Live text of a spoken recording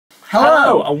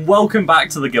Hello and welcome back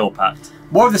to the Guildpact.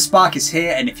 War of the Spark is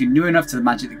here, and if you're new enough to the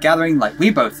Magic the Gathering, like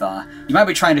we both are, you might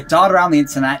be trying to dart around the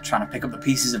internet, trying to pick up the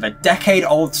pieces of a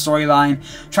decade-old storyline,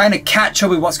 trying to catch up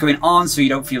with what's going on so you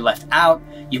don't feel left out.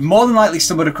 You've more than likely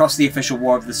stumbled across the official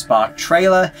War of the Spark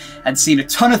trailer and seen a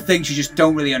ton of things you just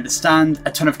don't really understand,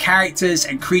 a ton of characters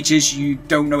and creatures you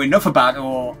don't know enough about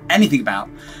or anything about.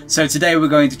 So today we're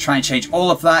going to try and change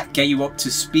all of that, get you up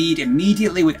to speed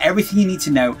immediately with everything you need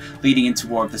to know leading into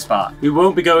War of the Spark. We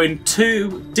won't be going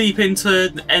too deep into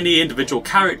any individual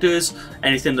characters,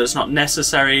 anything that's not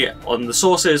necessary. On the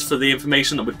sources for the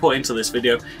information that we put into this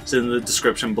video is in the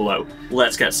description below.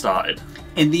 Let's get started.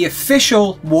 In the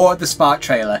official War of the Spark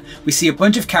trailer, we see a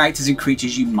bunch of characters and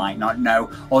creatures you might not know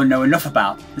or know enough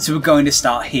about, and so we're going to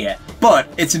start here. But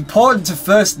it's important to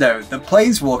first note that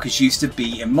Planeswalkers used to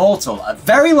be immortal a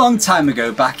very long time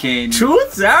ago, back in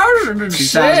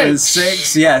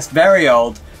 2006, yes, very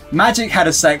old. Magic had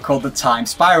a set called the Time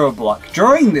Spiral block.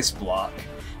 During this block,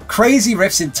 crazy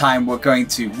rifts in time were going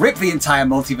to rip the entire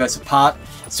multiverse apart,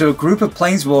 so a group of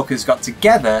Planeswalkers got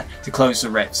together to close the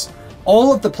rifts.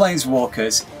 All of the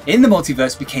Planeswalkers in the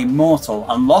multiverse became mortal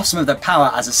and lost some of their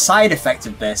power as a side effect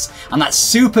of this, and that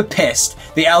super pissed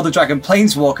the Elder Dragon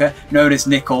Planeswalker known as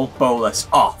Nicol Bolas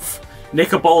off.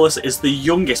 Nicol Bolas is the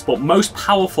youngest but most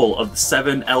powerful of the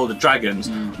 7 Elder Dragons,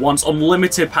 wants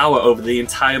unlimited power over the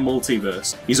entire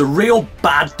multiverse. He's a real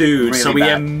bad dude, so he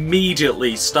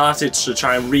immediately started to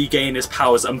try and regain his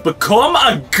powers and become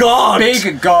a god!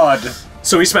 Big god!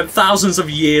 So he spent thousands of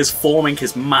years forming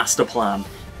his master plan.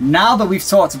 Now that we've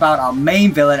talked about our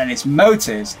main villain and his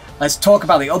motives, let's talk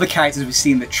about the other characters we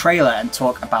see in the trailer and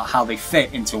talk about how they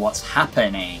fit into what's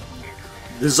happening.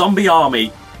 The zombie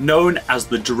army, known as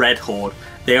the Dread Horde,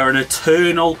 they are an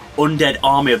eternal undead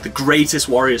army of the greatest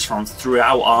warriors from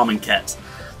throughout Armenket,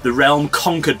 the realm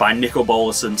conquered by Nicol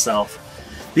Bolas himself.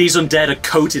 These undead are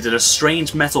coated in a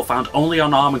strange metal found only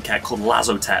on Armenket called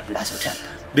Lazotep.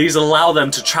 These allow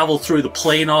them to travel through the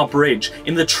planar bridge.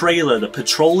 In the trailer, they're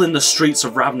patrolling the streets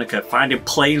of Ravnica, finding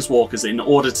planeswalkers in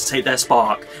order to take their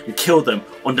spark and kill them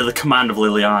under the command of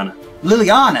Liliana.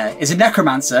 Liliana is a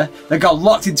necromancer that got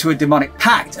locked into a demonic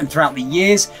pact, and throughout the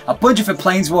years, a bunch of her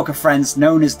planeswalker friends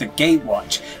known as the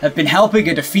Gatewatch have been helping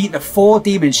her defeat the 4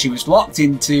 demons she was locked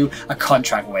into a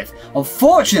contract with.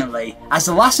 Unfortunately, as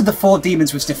the last of the 4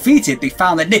 demons was defeated, they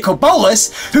found that Nicol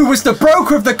Bolas, who was the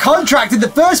broker of the contract in the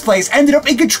first place, ended up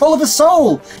in control of her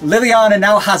soul. Liliana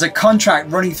now has a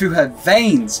contract running through her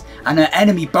veins, and her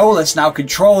enemy Bolas now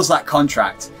controls that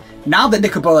contract. Now that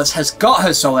Nicol Bolas has got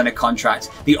her soul in a contract,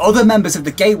 the other members of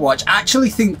the Gatewatch actually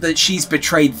think that she's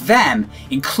betrayed them,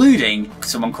 including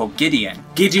someone called Gideon.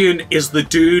 Gideon is the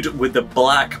dude with the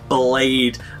black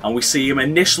blade, and we see him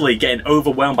initially getting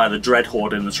overwhelmed by the Dread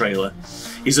Horde in the trailer.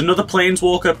 He's another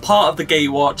planeswalker, part of the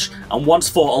Gatewatch, and once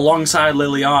fought alongside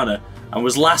Liliana, and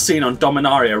was last seen on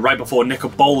Dominaria right before Nicol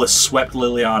Bolas swept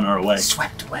Liliana away.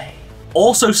 Swept away.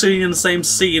 Also seen in the same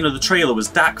scene of the trailer was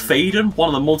Dak Faden,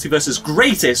 one of the multiverse's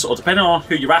greatest, or depending on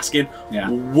who you're asking,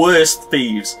 worst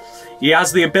thieves. He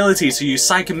has the ability to use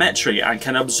psychometry and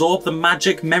can absorb the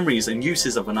magic, memories and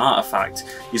uses of an artifact.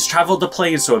 He's travelled the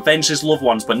planes to avenge his loved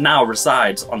ones, but now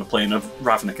resides on the plane of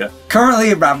Ravnica.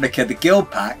 Currently in Ravnica, the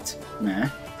Guildpact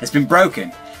has been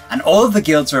broken, and all of the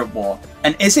guilds are at war.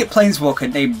 An Izzet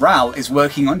planeswalker named Ral is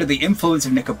working under the influence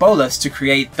of Nicol Bolas to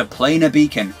create the Planar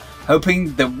Beacon,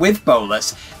 hoping that with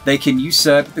Bolas, they can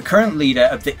usurp the current leader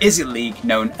of the Izzet League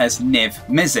known as Niv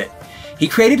Mizzet. He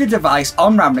created a device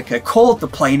on Ravnica called the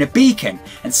Planar Beacon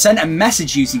and sent a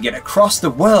message using it across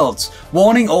the worlds,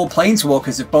 warning all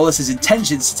planeswalkers of Bolas'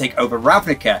 intentions to take over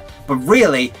Ravnica. But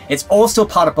really, it's all still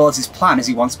part of Bolas' plan, as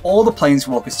he wants all the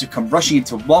planeswalkers to come rushing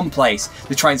into one place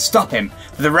to try and stop him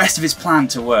for the rest of his plan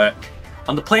to work.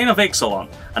 On the plane of Ixalan,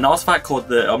 an artifact called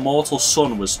the Immortal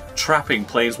Sun was trapping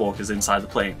planeswalkers inside the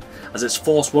plane, as its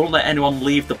force won't let anyone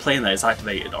leave the plane that it's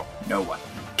activated on. No one.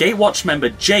 Gatewatch member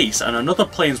Jace and another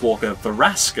planeswalker,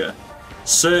 Vraska,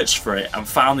 searched for it and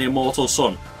found the Immortal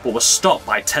Sun, but were stopped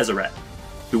by Tezzeret,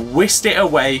 who whisked it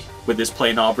away with this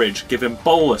planar bridge, giving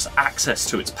Bolas access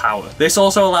to its power. This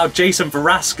also allowed Jace and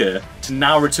Vraska to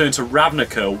now return to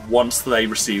Ravnica once they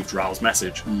received Ral's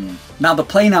message. Now the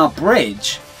planar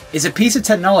bridge is a piece of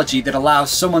technology that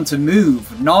allows someone to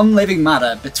move non-living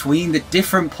matter between the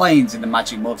different planes in the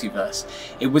Magic multiverse.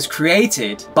 It was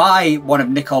created by one of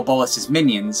Nicol Bolas'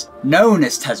 minions, known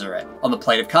as Tezzeret, on the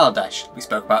plane of Kaladesh we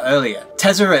spoke about earlier.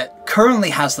 Tezzeret currently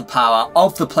has the power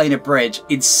of the planar bridge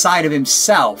inside of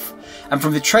himself, and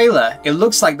from the trailer, it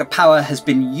looks like the power has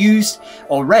been used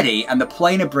already and the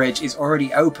planar bridge is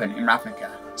already open in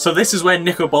Ravnica. So this is where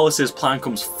Nicol Bolas' plan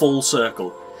comes full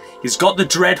circle. He's got the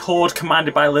Dread Horde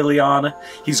commanded by Liliana.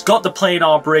 He's got the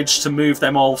Planar Bridge to move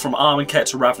them all from Armenket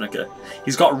to Ravnica.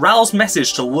 He's got Ral's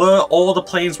message to lure all the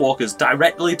Planeswalkers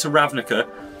directly to Ravnica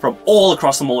from all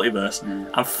across the multiverse.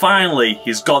 And finally,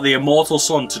 he's got the Immortal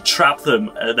Sun to trap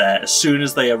them there as soon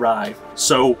as they arrive.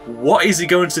 So what is he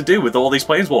going to do with all these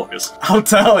Planeswalkers? I'll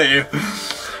tell you.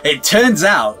 It turns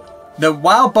out that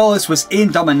while Bolas was in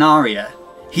Dominaria,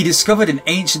 he discovered an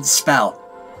ancient spell,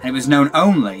 and it was known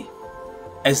only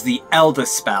as the Elder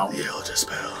Spell. The Elder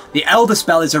Spell. The Elder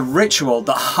Spell is a ritual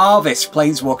that harvests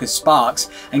Planeswalker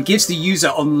sparks and gives the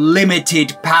user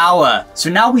unlimited power. So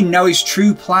now we know his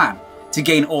true plan to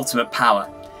gain ultimate power.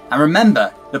 And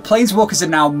remember, the Planeswalkers are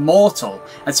now mortal,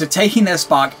 and so taking their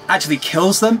spark actually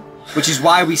kills them, which is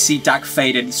why we see Dak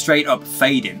Faden straight up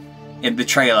fading in the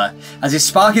trailer, as his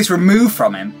spark is removed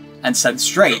from him and sent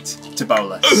straight to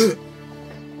Bolas.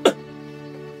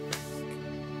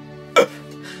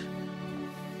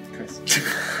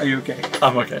 Are you okay?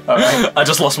 I'm okay. Alright. I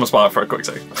just lost my spark for a quick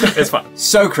second. It's fine.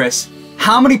 So, Chris,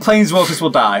 how many Planeswalkers will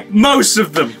die? Most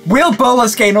of them. Will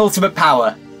Bolas gain ultimate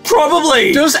power?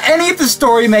 Probably. Does any of the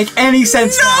story make any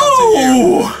sense now to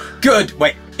you? Good.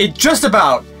 Wait, it just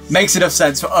about makes enough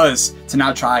sense for us to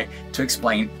now try to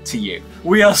explain to you.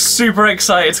 We are super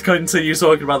excited to continue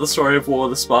talking about the story of War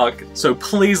of the Spark, so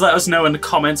please let us know in the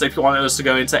comments if you want us to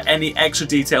go into any extra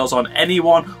details on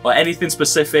anyone or anything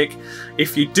specific.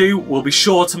 If you do, we'll be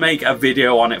sure to make a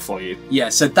video on it for you. Yeah,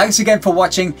 so thanks again for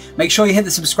watching. Make sure you hit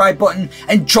the subscribe button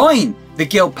and join the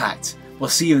Guildpact. We'll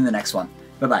see you in the next one.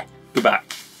 Bye-bye. Goodbye.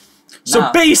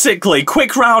 So basically,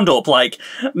 quick roundup, like,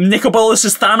 Nicol Bolas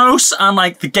is Thanos, and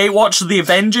like, the Gatewatch are the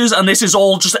Avengers, and this is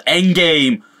all just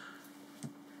endgame.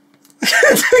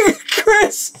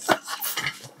 Chris!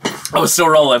 I was still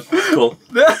rolling. Cool.